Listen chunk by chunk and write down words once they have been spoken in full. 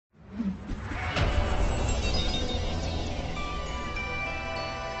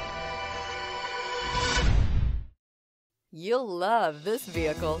You'll love this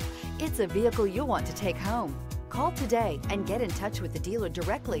vehicle. It's a vehicle you'll want to take home. Call today and get in touch with the dealer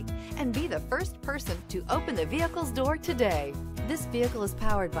directly and be the first person to open the vehicle's door today. This vehicle is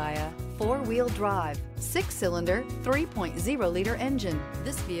powered by a four-wheel drive, six-cylinder, 3.0-liter engine.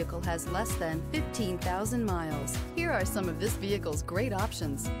 This vehicle has less than 15,000 miles. Here are some of this vehicle's great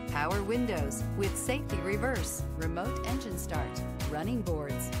options: power windows with safety reverse, remote engine start, running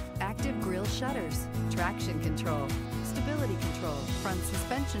boards, active grille shutters, traction control, stability control, front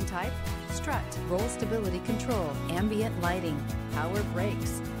suspension type, strut, roll stability control, ambient lighting, power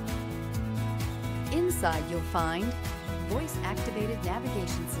brakes. Inside you'll find voice-activated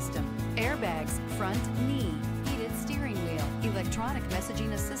navigation system, airbags, front knee, heated steering wheel, electronic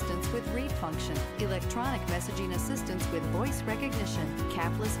messaging assistance with read function, electronic messaging assistance with voice recognition,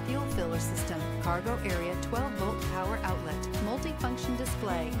 capless fuel filler system, cargo area 12-volt power outlet, multifunction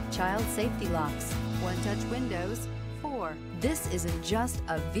display, child safety locks, one-touch windows. This isn't just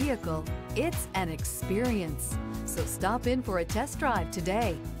a vehicle, it's an experience. So stop in for a test drive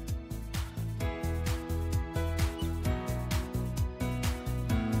today.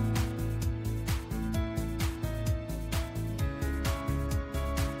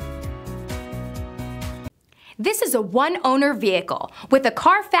 This is a one-owner vehicle with a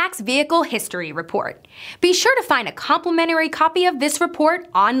Carfax Vehicle History Report. Be sure to find a complimentary copy of this report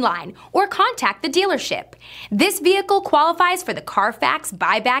online or contact the dealership. This vehicle qualifies for the Carfax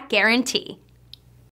Buyback Guarantee.